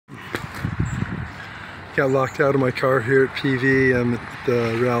got locked out of my car here at PV. I'm at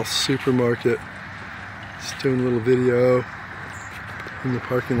the Ralph's supermarket. Just doing a little video in the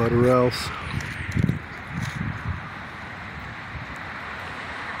parking lot of Ralph's.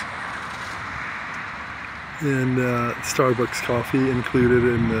 And Starbucks coffee included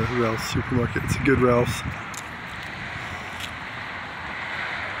in the Ralph's supermarket. It's a good Ralph's.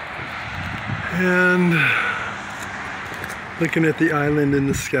 And looking at the island in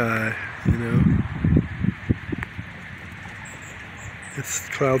the sky, you know.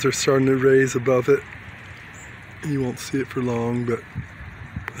 Clouds are starting to raise above it. You won't see it for long, but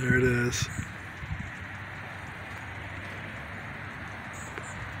there it is.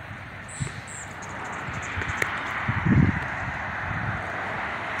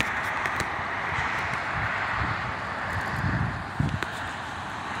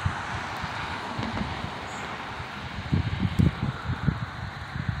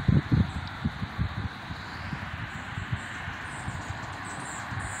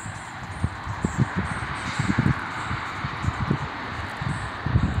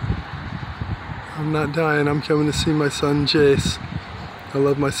 I'm not dying. I'm coming to see my son Jayce. I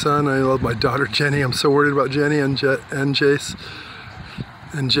love my son. I love my daughter Jenny. I'm so worried about Jenny and Jayce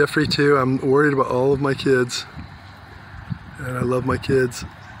and Jeffrey too. I'm worried about all of my kids, and I love my kids.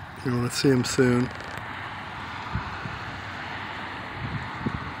 I want to see them soon.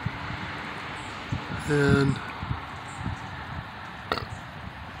 And